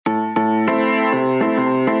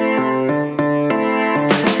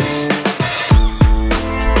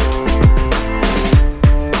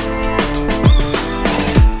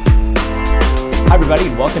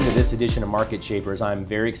Welcome to this edition of Market Shapers. I'm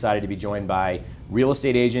very excited to be joined by real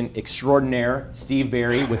estate agent extraordinaire Steve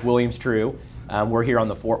Berry with Williams Trew. We're here on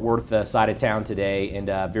the Fort Worth side of town today, and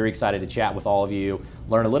very excited to chat with all of you,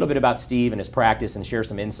 learn a little bit about Steve and his practice, and share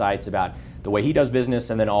some insights about the way he does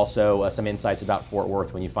business, and then also some insights about Fort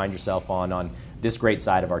Worth when you find yourself on this great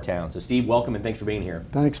side of our town. So Steve, welcome and thanks for being here.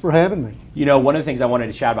 Thanks for having me. You know, one of the things I wanted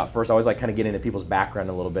to chat about first, I always like kind of get into people's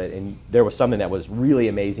background a little bit, and there was something that was really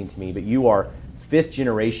amazing to me, but you are fifth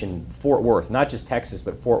generation Fort Worth, not just Texas,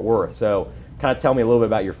 but Fort Worth. So kind of tell me a little bit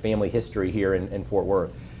about your family history here in Fort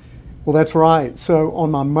Worth. Well, that's right. So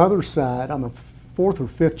on my mother's side, I'm a fourth or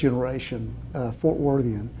fifth generation Fort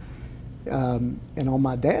Worthian. And on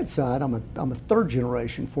my dad's side, I'm a third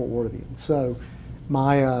generation Fort Worthian. So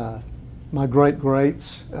my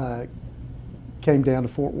great-greats came down to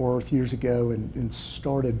Fort Worth years ago and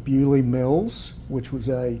started Bewley Mills, which was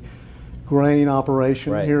a grain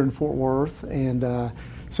operation here in Fort Worth. And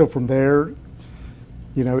so from there,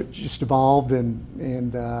 you know, it just evolved,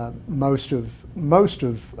 and most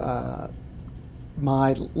of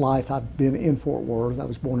my life I've been in Fort Worth. I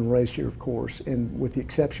was born and raised here, of course, and with the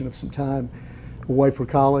exception of some time away for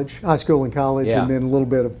college, high school and college, and then a little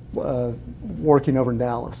bit of working over in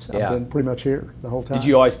Dallas. I've been pretty much here the whole time. Did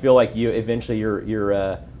you always feel like you eventually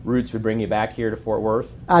your roots would bring you back here to Fort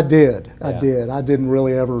Worth? I did. I did. I didn't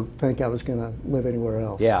really ever think I was going to live anywhere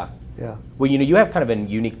else. Yeah. Yeah. Well, you know, you have kind of a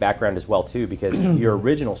unique background as well too, because your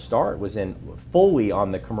original start was in fully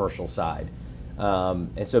on the commercial side.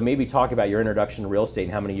 And so maybe talk about your introduction to real estate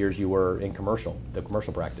and how many years you were in the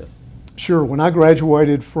commercial practice. Sure. When I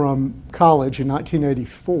graduated from college in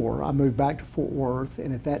 1984, I moved back to Fort Worth,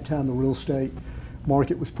 and at that time the real estate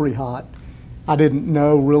market was pretty hot. I didn't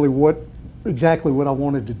know really exactly what I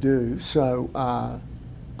wanted to do, so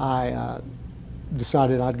I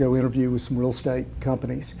decided I'd go interview with some real estate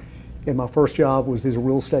companies. And my first job was as a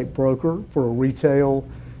real estate broker for a retail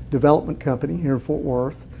development company here in Fort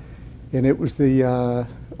Worth. And it was the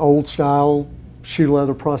old style shoe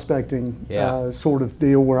leather prospecting sort of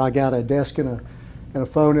deal, where I got a desk and a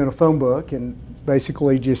phone and a phone book, and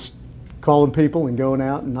basically just calling people and going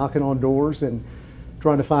out and knocking on doors and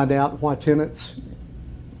trying to find out why tenants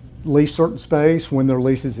lease certain space, when their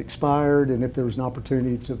leases expired, and if there was an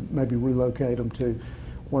opportunity to maybe relocate them to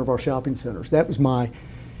one of our shopping centers. That was my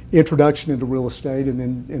introduction into real estate, and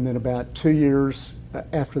then about 2 years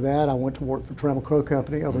after that, I went to work for Trew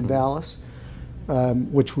Company over in Dallas,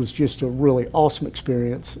 which was just a really awesome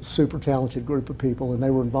experience. Super talented group of people, and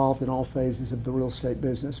they were involved in all phases of the real estate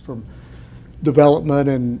business, from development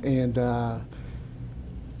and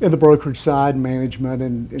the brokerage side, management,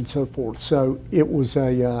 and so forth. So it was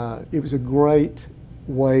a great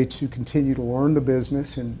way to continue to learn the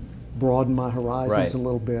business and broaden my horizons a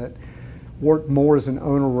little bit. Worked more as an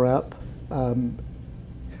owner rep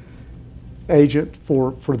agent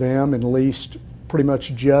for them, and leased pretty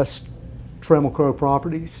much just Trew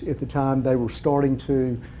properties. At the time, they were starting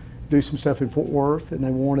to do some stuff in Fort Worth, and they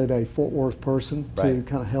wanted a Fort Worth person to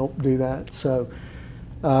kind of help do that. So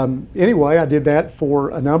anyway, I did that for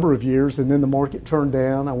a number of years, and then the market turned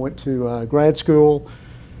down. I went to grad school,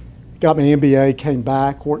 got my MBA, came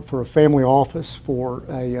back, worked for a family office for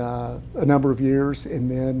a number of years, and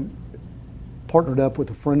then partnered up with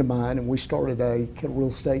a friend of mine, and we started a kind of real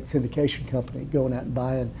estate syndication company, going out and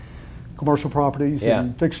buying commercial properties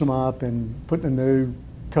and fixing them up and putting a new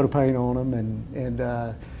coat of paint on them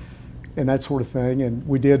and that sort of thing. And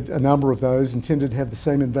we did a number of those and tended to have the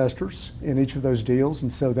same investors in each of those deals,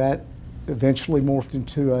 and so that eventually morphed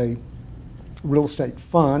into a real estate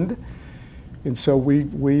fund. And so we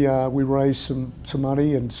raised some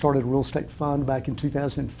money and started a real estate fund back in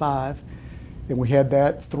 2005. And we had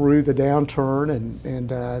that through the downturn, and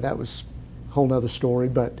that was a whole nother story.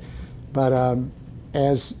 But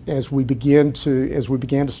as we began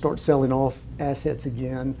to start selling off assets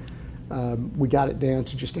again, we got it down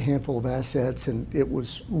to just a handful of assets, and it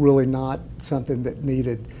was really not something that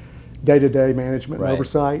needed day-to-day management and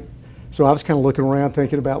oversight. So I was kind of looking around,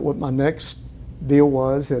 thinking about what my next deal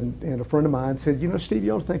was, and a friend of mine said, "You know, Steve,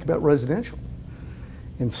 you ought to think about residential."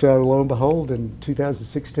 And so lo and behold, in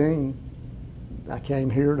 2016. I came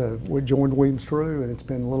here to join Williams Trew, and it's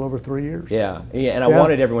been a little over 3 years. Yeah, and I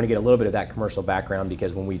wanted everyone to get a little bit of that commercial background,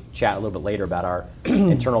 because when we chat a little bit later about our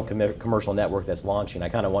internal commercial network that's launching, I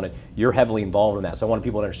kind of wanted, you're heavily involved in that, so I wanted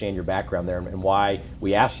people to understand your background there and why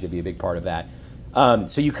we asked you to be a big part of that.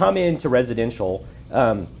 So you come into residential.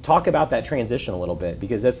 Talk about that transition a little bit,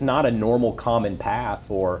 because that's not a normal common path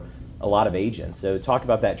for a lot of agents. So talk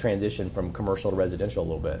about that transition from commercial to residential a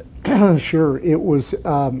little bit. Sure. It was,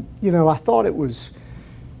 you know, I thought it was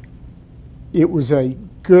a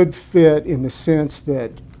good fit in the sense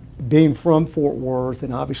that being from Fort Worth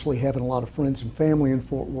and obviously having a lot of friends and family in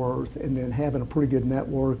Fort Worth, and then having a pretty good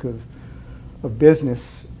network of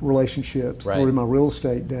business relationships Right. through my real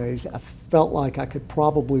estate days, I felt like I could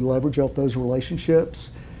probably leverage off those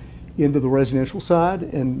relationships into the residential side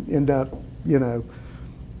and end up,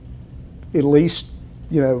 at least,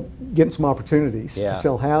 getting some opportunities Yeah. to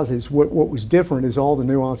sell houses. What was different is all the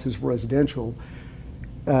nuances of residential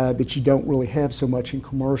that you don't really have so much in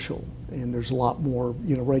commercial. And there's a lot more,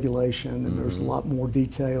 regulation, and there's a lot more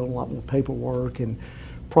detail, and a lot more paperwork and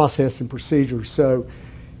process and procedures. So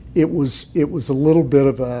it was a little bit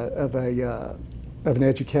of an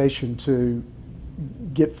education to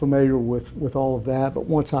get familiar with all of that. But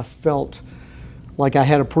once I felt like I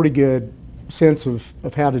had a pretty good sense of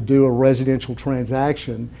how to do a residential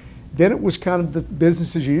transaction, then it was kind of the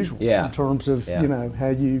business as usual in terms of how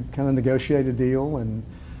you kind of negotiate a deal, and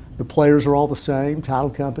the players are all the same: title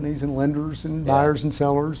companies and lenders and buyers and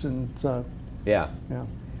sellers, and so yeah.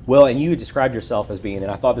 Well, and you described yourself as being,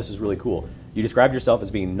 and I thought this was really cool, you described yourself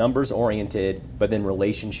as being numbers oriented but then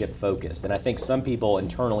relationship focused. And I think some people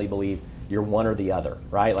internally believe you're one or the other,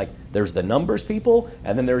 right? Like there's the numbers people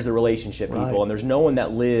and then there's the relationship people, Right. and there's no one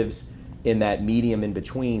that lives in that medium in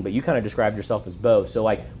between, but you kind of described yourself as both. So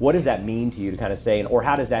like, what does that mean to you to kind of say, or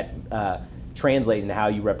how does that translate into how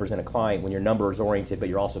you represent a client when you're numbers oriented but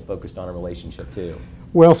you're also focused on a relationship too?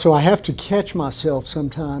 Well, so I have to catch myself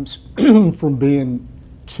sometimes from being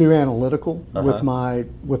too analytical with my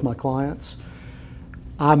clients.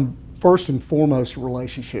 I'm first and foremost a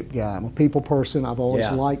relationship guy. I'm a people person. I've always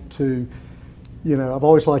liked to, I've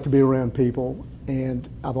always liked to be around people, and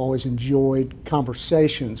I've always enjoyed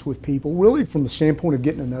conversations with people, really from the standpoint of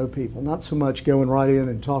getting to know people, not so much going right in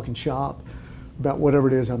and talking shop about whatever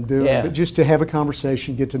it is I'm doing, but just to have a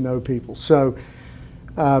conversation, get to know people. So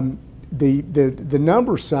the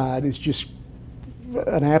number side is just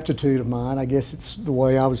an aptitude of mine. I guess it's the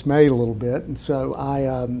way I was made a little bit, and so I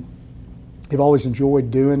have always enjoyed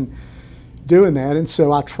doing that, and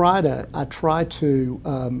so I try to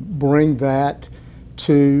bring that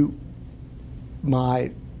to my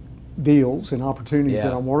deals and opportunities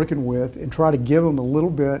that I'm working with, and try to give them a little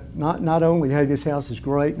bit, not only, hey, this house is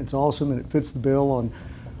great and it's awesome and it fits the bill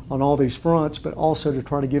on all these fronts, but also to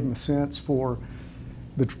try to give them a sense for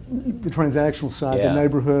the transactional side, the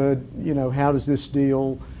neighborhood, how does this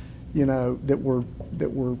deal, that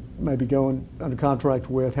we're maybe going under contract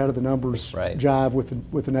with, how do the numbers jive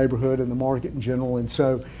with the neighborhood and the market in general. And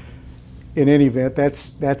so in any event,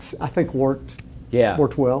 that's I think worked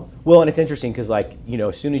well. Well, and it's interesting because, like,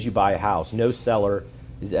 as soon as you buy a house, no seller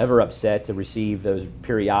is ever upset to receive those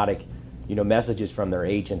periodic, messages from their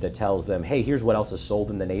agent that tells them, hey, here's what else is sold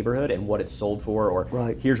in the neighborhood and what it's sold for,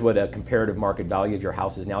 or here's what a comparative market value of your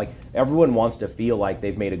house is now. Like, everyone wants to feel like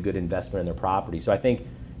they've made a good investment in their property. So I think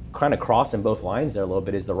kind of crossing both lines there a little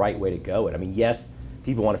bit is the right way to go. I mean, yes,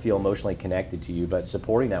 people want to feel emotionally connected to you, but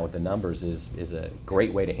supporting that with the numbers is a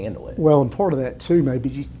great way to handle it. Well, and part of that too may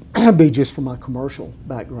be just from my commercial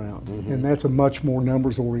background, and that's a much more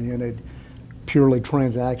numbers-oriented, purely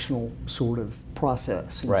transactional sort of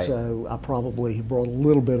process. And so I probably brought a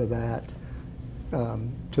little bit of that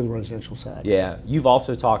to the residential side. Yeah, you've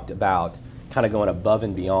also talked about kind of going above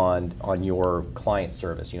and beyond on your client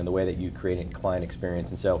service, the way that you create a client experience.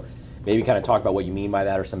 And so maybe kind of talk about what you mean by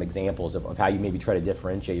that, or some examples of how you maybe try to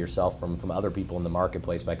differentiate yourself from other people in the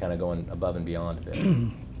marketplace by kind of going above and beyond a bit.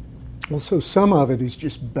 Well, so some of it is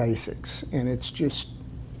just basics, and it's just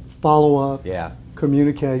follow-up,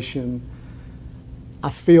 communication. I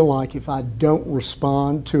feel like if I don't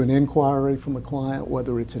respond to an inquiry from a client,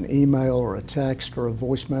 whether it's an email or a text or a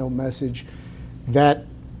voicemail message, that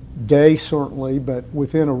day certainly, but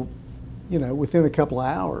within a couple of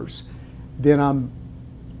hours, then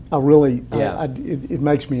it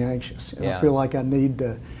makes me anxious, and I feel like I need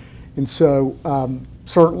to. And so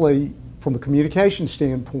certainly from a communication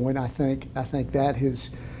standpoint, I think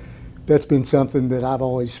that's been something that I've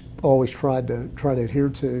always tried to adhere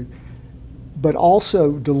to. But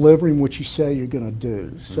also delivering what you say you're going to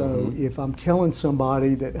do. So if I'm telling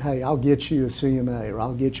somebody that, hey, I'll get you a CMA, or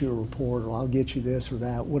I'll get you a report, or I'll get you this or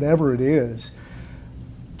that, whatever it is,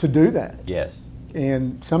 to do that. Yes.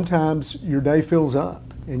 And sometimes your day fills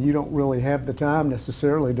up, and you don't really have the time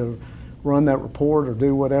necessarily to run that report or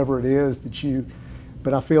do whatever it is that you.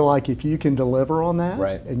 But I feel like if you can deliver on that,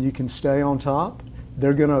 and you can stay on top,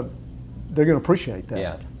 they're gonna appreciate that.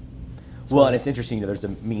 Yeah. Well, and it's interesting, there's a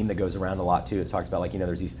meme that goes around a lot too. It talks about, like,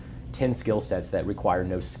 there's these 10 skill sets that require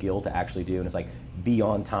no skill to actually do. And it's like, be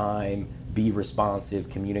on time, be responsive,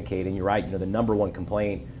 communicate. And you're right, the number one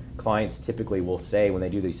complaint clients typically will say when they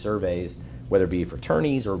do these surveys, whether it be for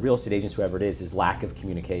attorneys or real estate agents, whoever it is lack of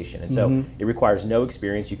communication. And so it requires no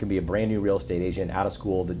experience. You can be a brand new real estate agent out of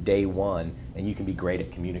school the day one, and you can be great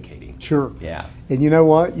at communicating. Sure. Yeah. And you know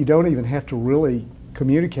what? You don't even have to really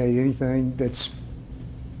communicate anything that's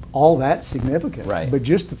all that significant. Right. But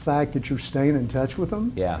just the fact that you're staying in touch with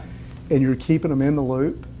them, Yeah. and you're keeping them in the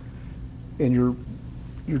loop, and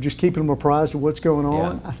you're just keeping them apprised of what's going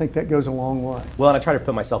on, Yeah. I think that goes a long way. Well, and I try to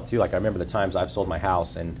put myself too, like I remember the times I've sold my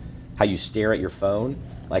house and how you stare at your phone,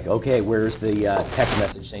 like, okay, where's the text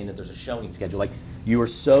message saying that there's a showing schedule? Like, you are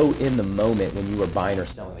so in the moment when you are buying or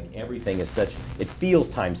selling, like everything is such, it feels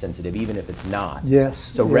time sensitive even if it's not. Yes.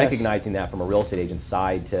 So yes. recognizing that from a real estate agent's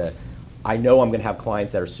side to, I know I'm going to have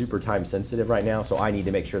clients that are super time sensitive right now, so I need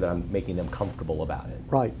to make sure that I'm making them comfortable about it.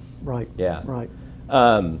 Right, right. Yeah. Right.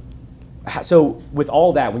 So with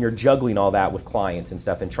all that, when you're juggling all that with clients and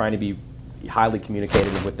stuff and trying to be highly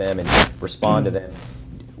communicative with them and respond to them,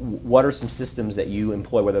 what are some systems that you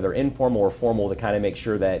employ, whether they're informal or formal, to kind of make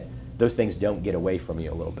sure that those things don't get away from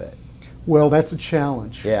you a little bit? Well, that's a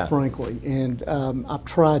challenge, Yeah. frankly. And I've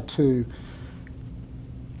tried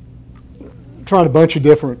a bunch of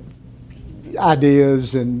different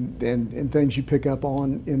ideas and things you pick up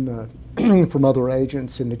on in the from other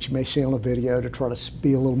agents and that you may see on a video to try to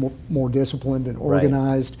be a little more disciplined and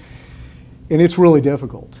organized. Right. And it's really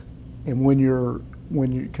difficult. And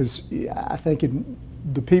because I think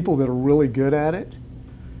the people that are really good at it,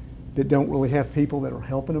 that don't really have people that are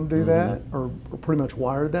helping them do that, are pretty much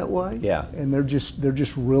wired that way. Yeah. And they're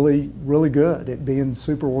just really, really good at being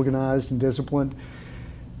super organized and disciplined.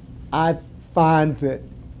 I find that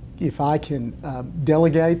if I can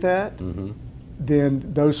delegate that, then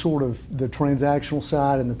those sort of the transactional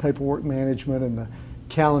side and the paperwork management and the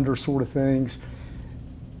calendar sort of things,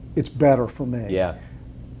 it's better for me. Yeah.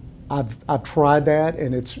 I've tried that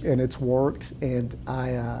and it's worked, and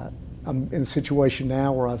I'm in a situation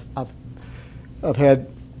now where I've had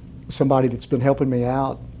somebody that's been helping me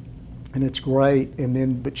out, and it's great.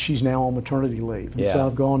 But she's now on maternity leave, and so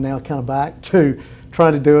I've gone now kind of back to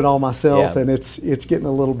trying to do it all myself, and it's getting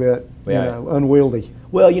a little bit unwieldy.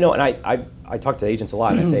 Well, and I talk to agents a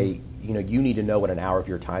lot, and I say, you need to know what an hour of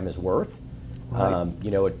your time is worth. Right.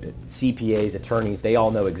 CPAs, attorneys, they all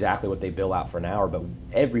know exactly what they bill out for an hour, but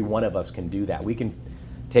every one of us can do that. We can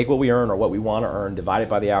take what we earn or what we want to earn, divide it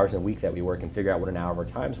by the hours in a week that we work, and figure out what an hour of our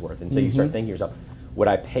time's worth. And so you start thinking to yourself, would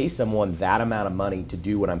I pay someone that amount of money to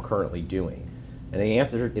do what I'm currently doing? And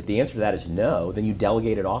if the answer to that is no, then you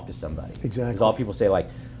delegate it off to somebody. Exactly. Because all people say, like,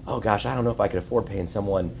 oh gosh, I don't know if I could afford paying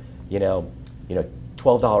someone,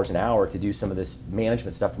 $12 an hour to do some of this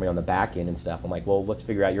management stuff for me on the back end and stuff. I'm like, well, let's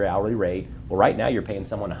figure out your hourly rate. Well, right now you're paying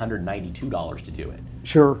someone $192 to do it.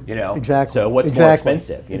 Sure. Exactly. So what's more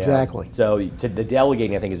expensive? Exactly. So the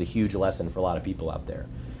delegating, I think, is a huge lesson for a lot of people out there.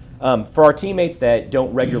 For our teammates that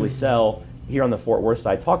don't regularly sell here on the Fort Worth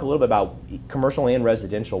side, talk a little bit about commercial and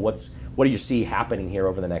residential. What do you see happening here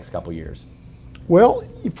over the next couple years? Well,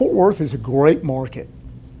 Fort Worth is a great market.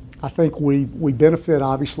 I think we benefit,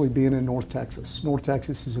 obviously, being in North Texas. North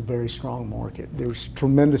Texas is a very strong market. There's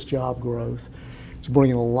tremendous job growth. It's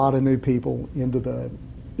bringing a lot of new people into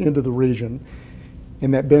the region,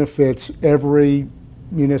 and that benefits every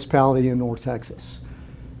municipality in North Texas.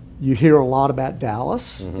 You hear a lot about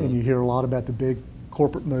Dallas, and you hear a lot about the big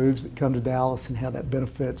corporate moves that come to Dallas and how that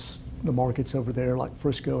benefits the markets over there, like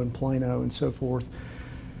Frisco and Plano and so forth.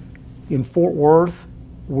 In Fort Worth,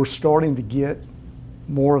 we're starting to get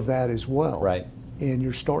more of that as well. Right. And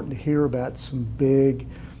you're starting to hear about some big,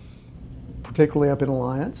 particularly up in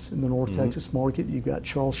Alliance in the North Texas market. You've got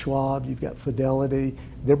Charles Schwab, you've got Fidelity.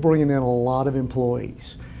 They're bringing in a lot of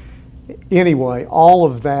employees. Anyway, all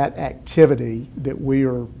of that activity that we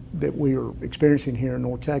are experiencing here in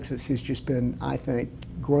North Texas has just been, I think,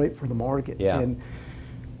 great for the market. Yeah. And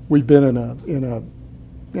we've been in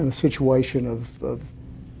a situation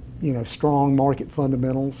of strong market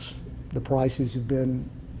fundamentals. The prices have been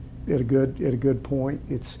at a good point.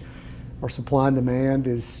 Our supply and demand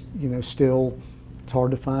is still, it's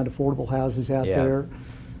hard to find affordable houses out there.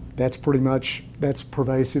 That's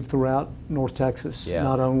pervasive throughout North Texas,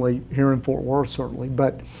 not only here in Fort Worth certainly,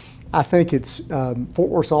 but I think it's Fort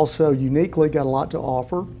Worth's also uniquely got a lot to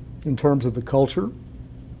offer in terms of the culture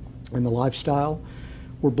and the lifestyle.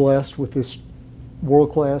 We're blessed with this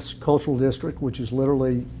world-class cultural district, which is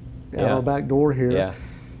literally out our back door here. Yeah.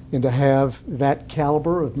 And to have that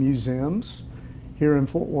caliber of museums here in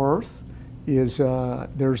Fort Worth is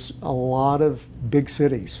there's a lot of big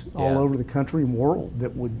cities all over the country and world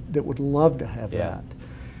that would love to have that.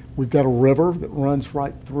 We've got a river that runs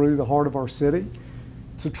right through the heart of our city.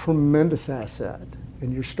 It's a tremendous asset,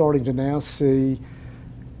 and you're starting to now see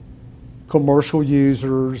commercial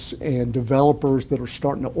users and developers that are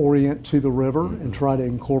starting to orient to the river and try to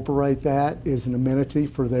incorporate that as an amenity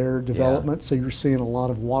for their development. So you're seeing a lot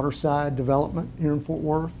of waterside development here in Fort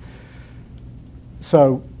Worth.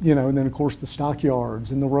 So, you know, and then of course the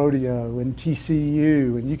stockyards and the rodeo and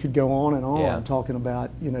TCU, and you could go on and on talking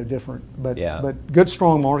about, you know, different, but good,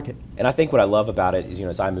 strong market. And I think what I love about it is, you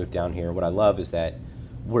know, as I moved down here, what I love is that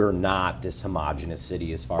we're not this homogenous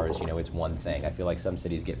city as far as, you know, it's one thing. I feel like some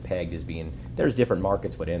cities get pegged as being, there's different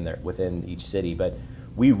markets within each city, but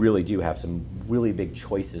we really do have some really big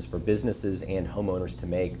choices for businesses and homeowners to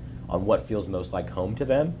make on what feels most like home to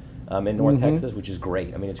them. In North Texas, which is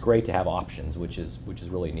great. I mean, it's great to have options, which is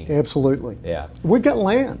really neat. Absolutely. Yeah. We've got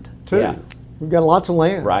land too. Yeah. We've got lots of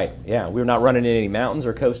land. Right. Yeah. We're not running in any mountains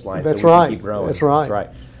or coastlines. That's so we right. can keep growing. That's right. That's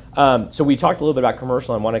right. So we talked a little bit about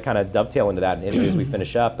commercial, and want to kind of dovetail into that as we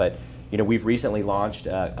finish up. But you know, we've recently launched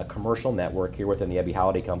a commercial network here within the Ebby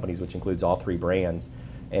Holiday Companies, which includes all 3 brands.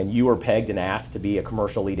 And you were pegged and asked to be a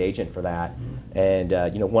commercial lead agent for that. And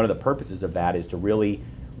you know, one of the purposes of that is to really,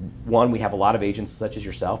 one, we have a lot of agents such as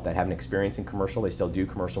yourself that have an experience in commercial. They still do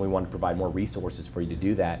commercial. We want to provide more resources for you to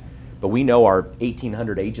do that. But we know our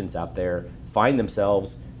 1,800 agents out there find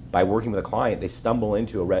themselves, by working with a client, they stumble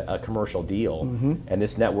into a commercial deal. And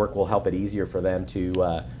this network will help it easier for them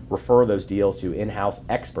to refer those deals to in-house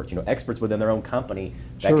experts, you know, experts within their own company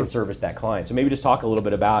that can service that client. So maybe just talk a little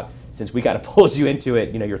bit about, since we kind of pulled you into it,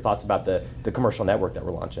 you know, your thoughts about the commercial network that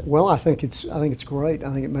we're launching. Well, I think it's great.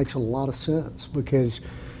 I think it makes a lot of sense because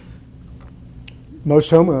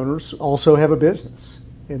most homeowners also have a business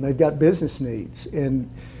and they've got business needs, and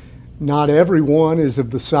not everyone is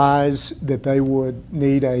of the size that they would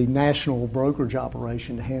need a national brokerage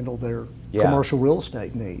operation to handle their commercial real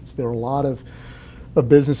estate needs. There are a lot of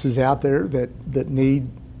businesses out there that need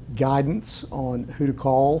guidance on who to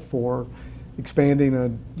call for expanding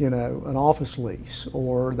an office lease,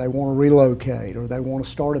 or they want to relocate, or they want to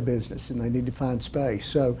start a business and they need to find space.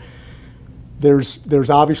 So there's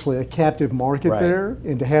obviously a captive market there,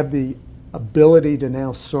 and to have the ability to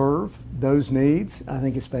now serve those needs, I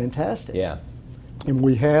think is fantastic. Yeah. And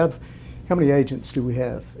we have, how many agents do we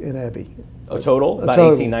have in Ebby? A total? About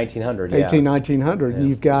 1,800, 1,900. And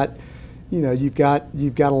you've got, you know, you've got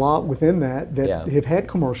a lot within that have had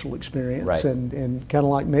commercial experience and kind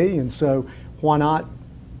of like me, and so why not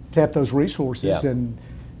tap those resources and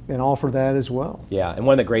offer that as well? Yeah, and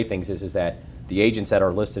one of the great things is that the agents that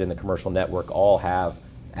are listed in the commercial network all have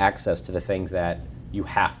access to the things that you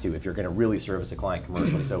have to if you're going to really service a client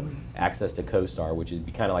commercially. So access to CoStar, which is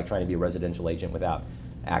kind of like trying to be a residential agent without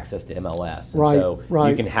access to MLS. And so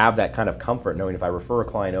you can have that kind of comfort knowing if I refer a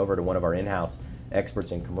client over to one of our in-house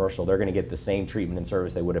experts in commercial, they're going to get the same treatment and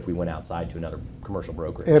service they would if we went outside to another commercial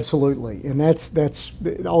brokerage. Absolutely, and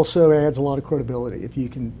it also adds a lot of credibility if you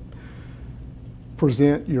can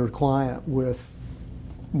present your client with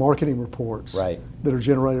marketing reports that are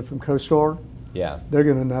generated from CoStar. They're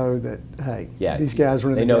going to know that, hey, these guys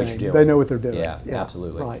are in the game. They know what you're doing. They know what they're doing. Yeah,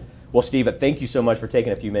 absolutely. Right. Well, Steve, thank you so much for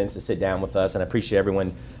taking a few minutes to sit down with us, and I appreciate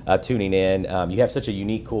everyone tuning in. You have such a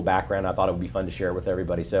unique, cool background. I thought it would be fun to share with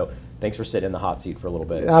everybody. So thanks for sitting in the hot seat for a little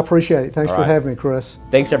bit. I appreciate it. Thanks for having me, Chris.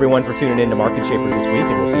 Thanks, everyone, for tuning in to Market Shapers this week,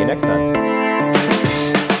 and we'll see you next time.